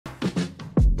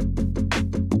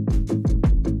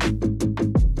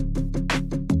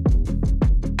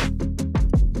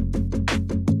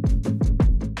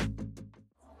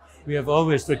We have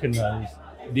always recognized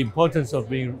the importance of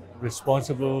being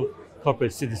responsible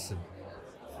corporate citizen,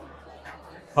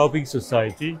 helping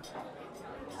society,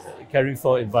 caring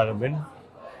for environment,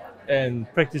 and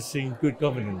practicing good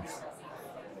governance.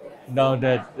 Now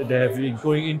that there have been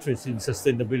growing interest in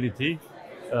sustainability,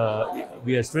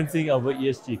 we are strengthening our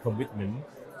ESG commitment.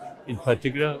 In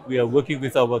particular, we are working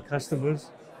with our customers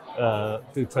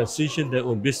to transition their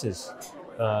own business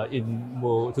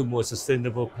to more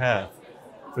sustainable path.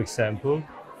 For example,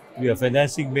 we are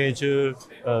financing major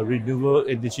renewable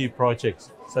energy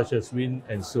projects such as wind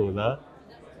and solar.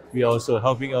 We are also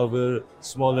helping our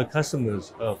smaller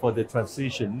customers for the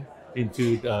transition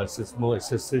into more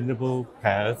sustainable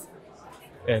path,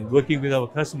 and working with our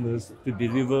customers to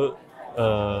deliver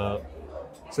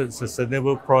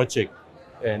sustainable project,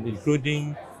 and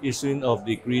including issuing of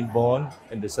the green bond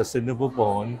and the sustainable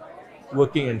bond,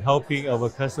 working and helping our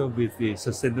customers with the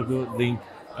sustainable linked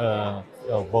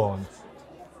bonds.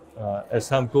 As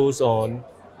time goes on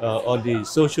the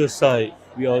social side,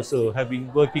 we also have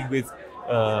been working with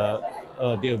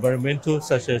the environmental,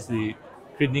 such as the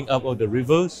cleaning up of the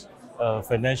rivers,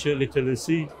 financial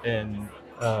literacy, and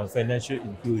financial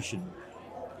inclusion.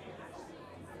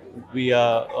 We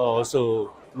are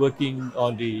also working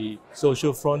on the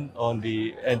social front on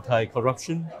the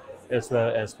anti-corruption, as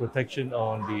well as protection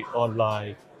on the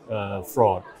online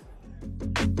fraud.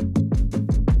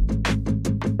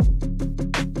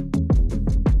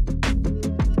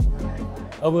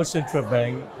 Our central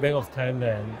bank, Bank of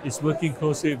Thailand, is working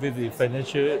closely with the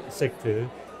financial sector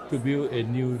to build a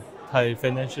new Thai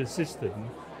financial system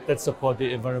that supports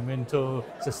the environmental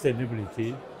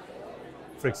sustainability.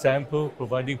 For example,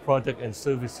 providing products and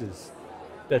services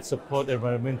that support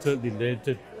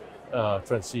environmental-related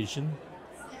transition,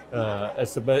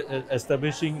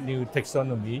 establishing new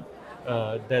taxonomy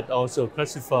that also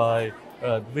classify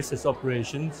business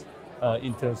operations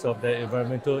in terms of their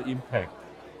environmental impact.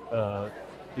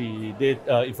 The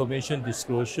data information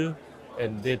disclosure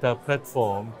and data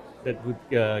platform that would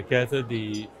gather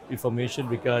the information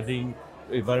regarding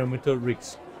environmental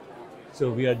risks. So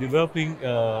we are developing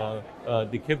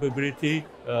the capability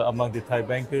among the Thai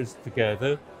bankers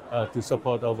together to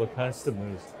support our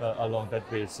customers along that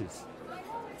basis.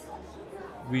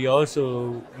 We are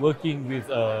also working with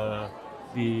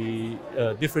the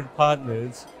different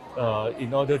partners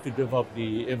in order to develop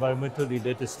the environmental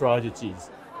related strategies.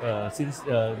 Since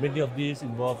many of these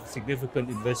involve significant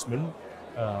investment,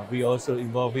 we also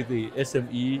involve with the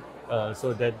SME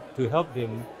so that to help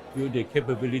them build the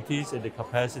capabilities and the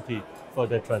capacity for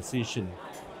the transition,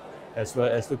 as well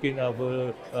as looking at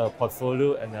our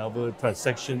portfolio and our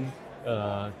transaction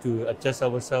to adjust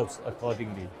ourselves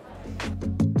accordingly.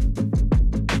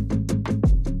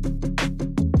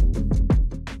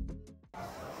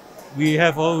 We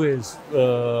have always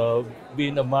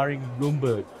been admiring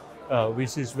Bloomberg,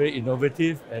 which is very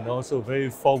innovative and also very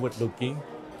forward-looking.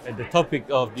 And the topic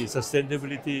of the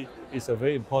sustainability is a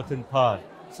very important part.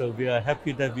 So we are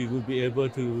happy that we will be able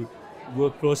to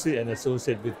work closely and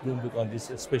associate with Bloomberg on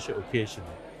this special occasion.